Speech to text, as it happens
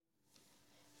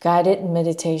Guided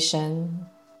meditation.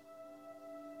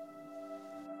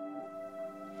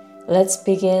 Let's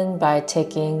begin by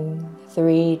taking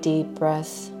 3 deep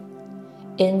breaths,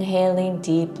 inhaling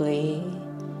deeply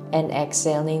and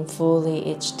exhaling fully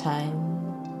each time.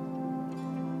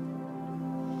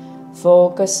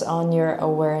 Focus on your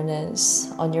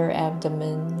awareness on your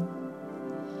abdomen,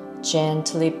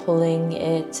 gently pulling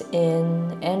it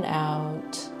in and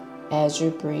out as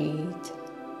you breathe.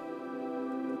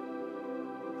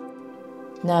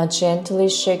 Now gently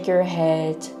shake your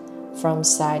head from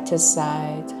side to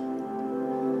side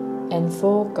and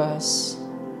focus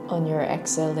on your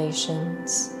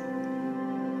exhalations.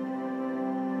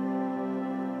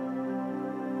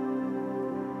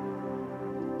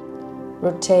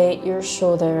 Rotate your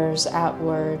shoulders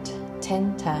outward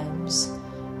 10 times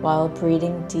while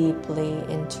breathing deeply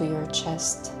into your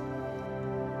chest.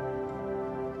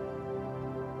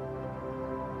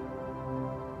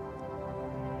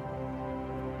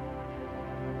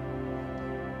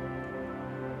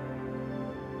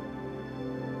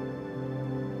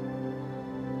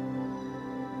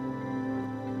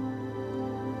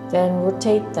 Then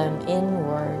rotate them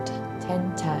inward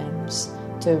 10 times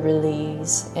to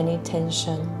release any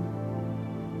tension.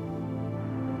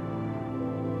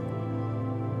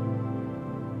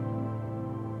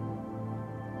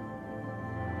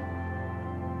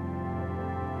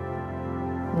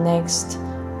 Next,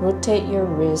 rotate your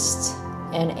wrists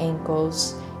and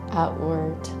ankles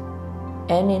outward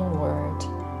and inward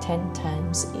 10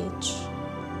 times each.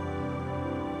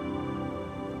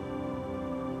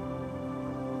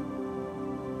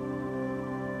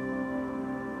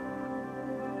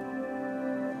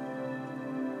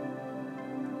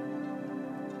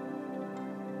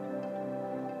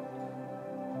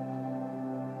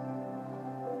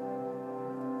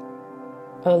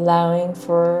 Allowing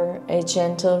for a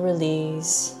gentle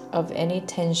release of any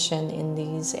tension in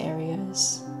these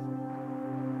areas.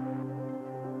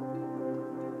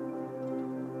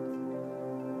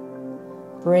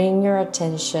 Bring your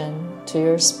attention to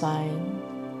your spine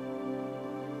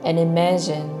and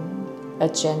imagine a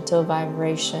gentle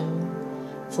vibration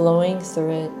flowing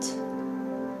through it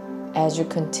as you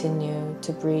continue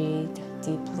to breathe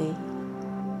deeply.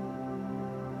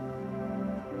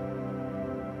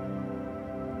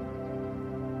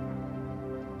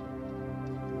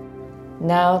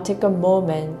 Now take a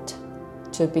moment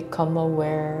to become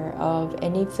aware of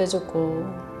any physical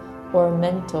or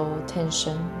mental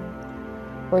tension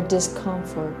or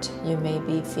discomfort you may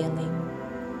be feeling.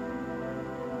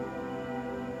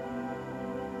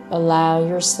 Allow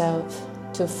yourself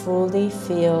to fully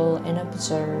feel and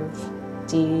observe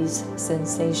these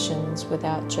sensations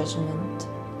without judgment.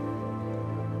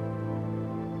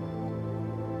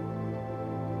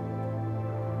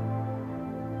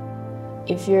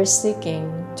 If you're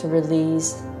seeking to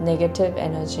release negative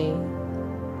energy,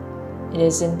 it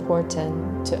is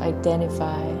important to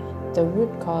identify the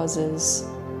root causes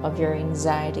of your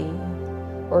anxiety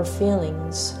or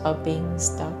feelings of being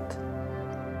stuck.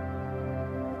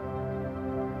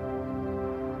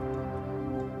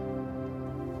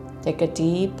 Take a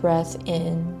deep breath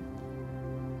in,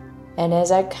 and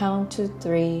as I count to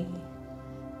 3,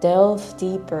 delve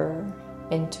deeper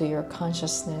into your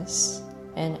consciousness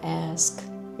and ask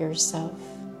yourself,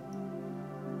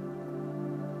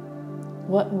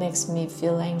 what makes me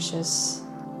feel anxious?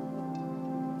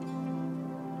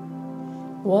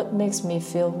 What makes me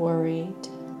feel worried?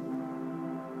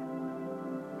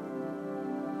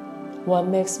 What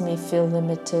makes me feel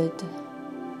limited?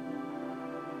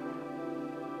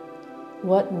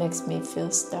 What makes me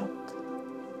feel stuck?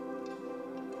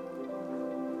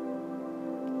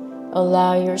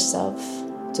 Allow yourself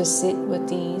to sit with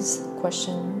these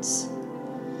questions,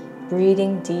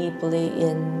 breathing deeply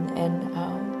in and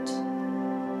out.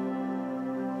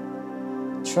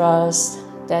 Trust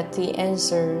that the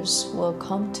answers will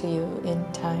come to you in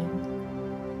time.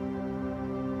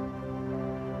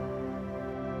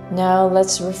 Now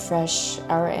let's refresh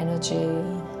our energy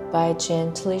by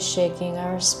gently shaking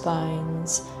our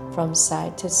spines from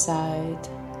side to side,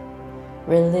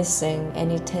 releasing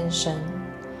any tension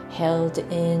held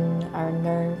in our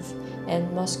nerve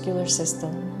and muscular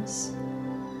systems.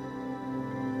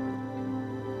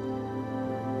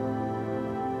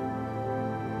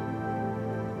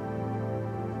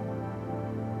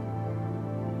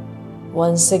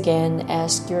 Once again,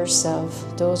 ask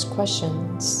yourself those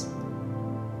questions.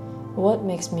 What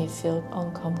makes me feel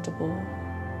uncomfortable?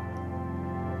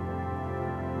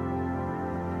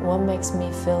 What makes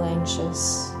me feel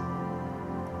anxious?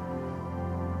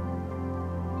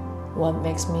 What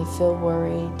makes me feel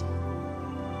worried?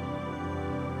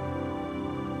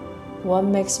 What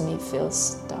makes me feel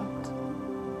stuck?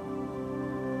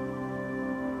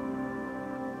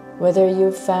 Whether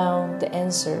you found the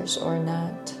answers or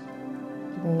not,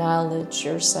 acknowledge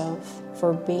yourself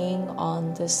for being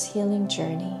on this healing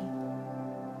journey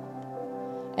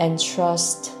and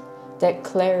trust that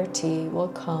clarity will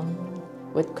come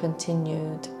with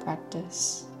continued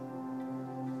practice.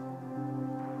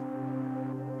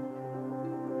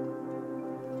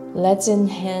 Let's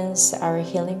enhance our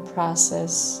healing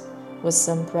process with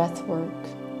some breath work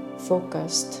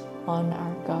focused on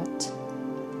our gut.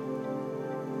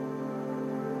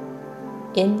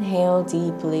 Inhale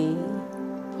deeply,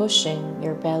 pushing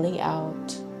your belly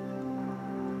out.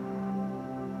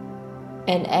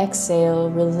 And exhale,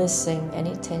 releasing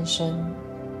any tension.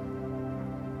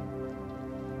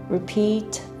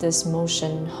 Repeat this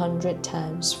motion 100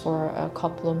 times for a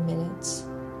couple of minutes.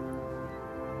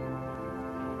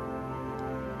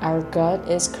 Our gut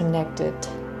is connected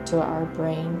to our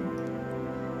brain.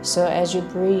 So as you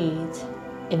breathe,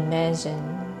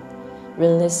 imagine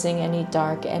releasing any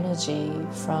dark energy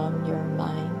from your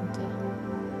mind.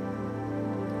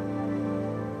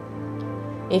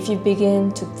 If you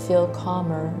begin to feel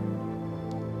calmer,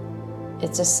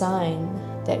 it's a sign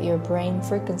that your brain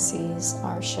frequencies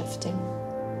are shifting.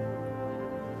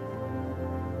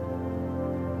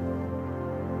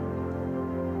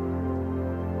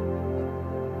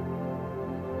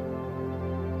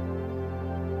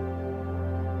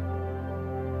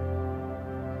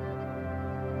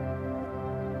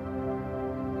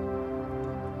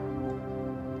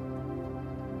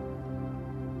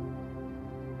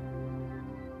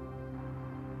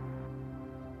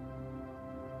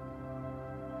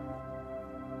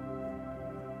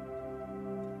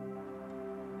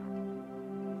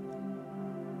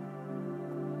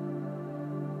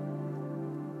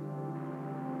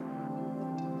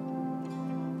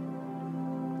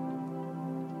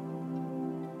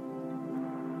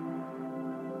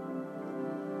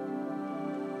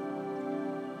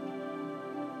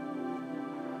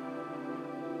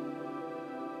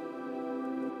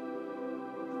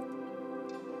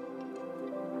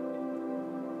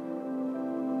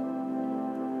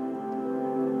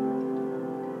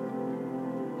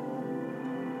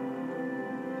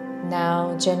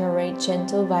 Now generate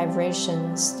gentle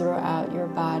vibrations throughout your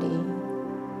body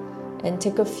and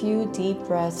take a few deep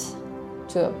breaths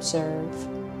to observe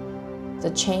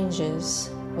the changes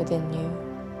within you.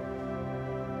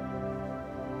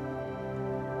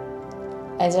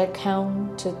 As I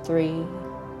count to 3,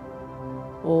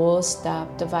 we'll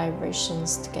stop the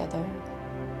vibrations together.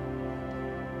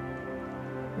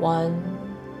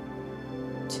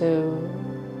 1, 2,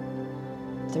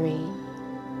 3.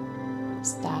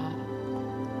 Stop.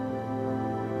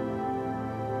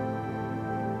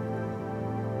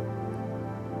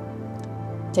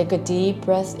 Take a deep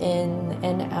breath in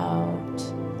and out,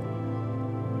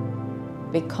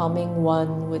 becoming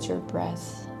one with your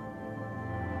breath.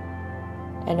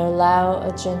 And allow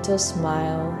a gentle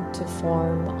smile to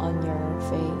form on your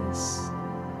face.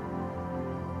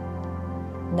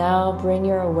 Now bring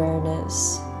your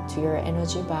awareness to your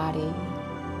energy body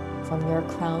from your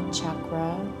crown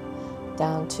chakra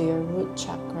down to your root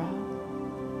chakra.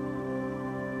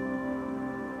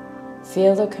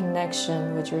 Feel the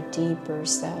connection with your deeper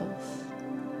self.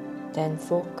 Then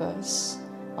focus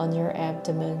on your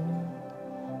abdomen,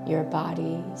 your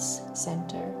body's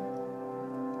center.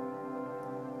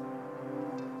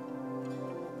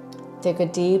 Take a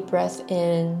deep breath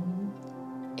in,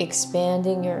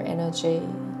 expanding your energy,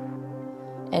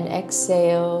 and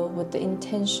exhale with the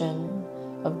intention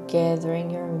of gathering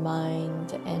your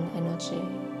mind and energy.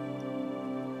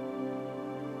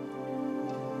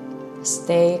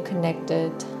 Stay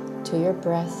connected to your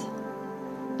breath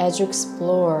as you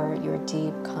explore your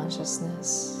deep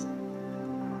consciousness.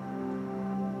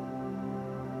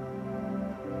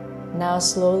 Now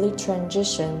slowly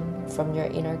transition from your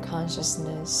inner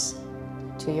consciousness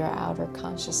to your outer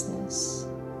consciousness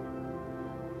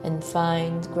and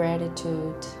find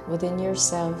gratitude within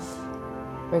yourself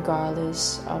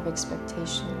regardless of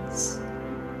expectations.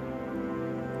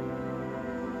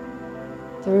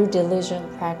 Through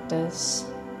diligent practice,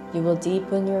 you will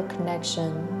deepen your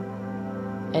connection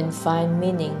and find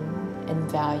meaning and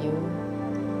value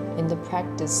in the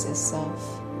practice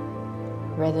itself,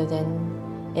 rather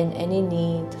than in any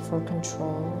need for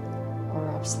control or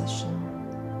obsession.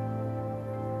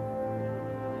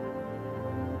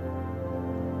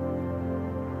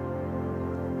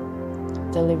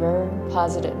 Deliver a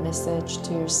positive message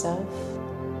to yourself.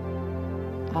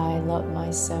 I love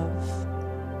myself.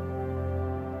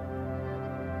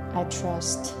 I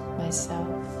trust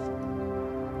myself.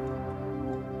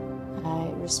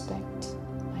 respect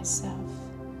myself.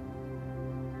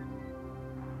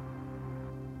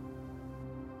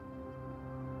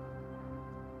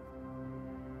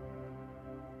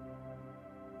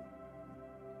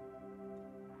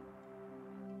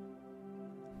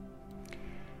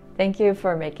 Thank you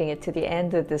for making it to the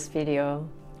end of this video.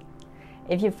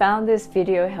 If you found this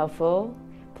video helpful,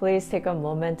 please take a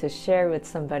moment to share with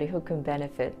somebody who can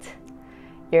benefit.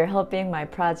 You're helping my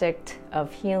project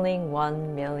of healing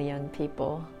 1 million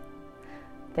people.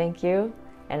 Thank you,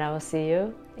 and I will see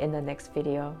you in the next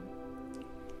video.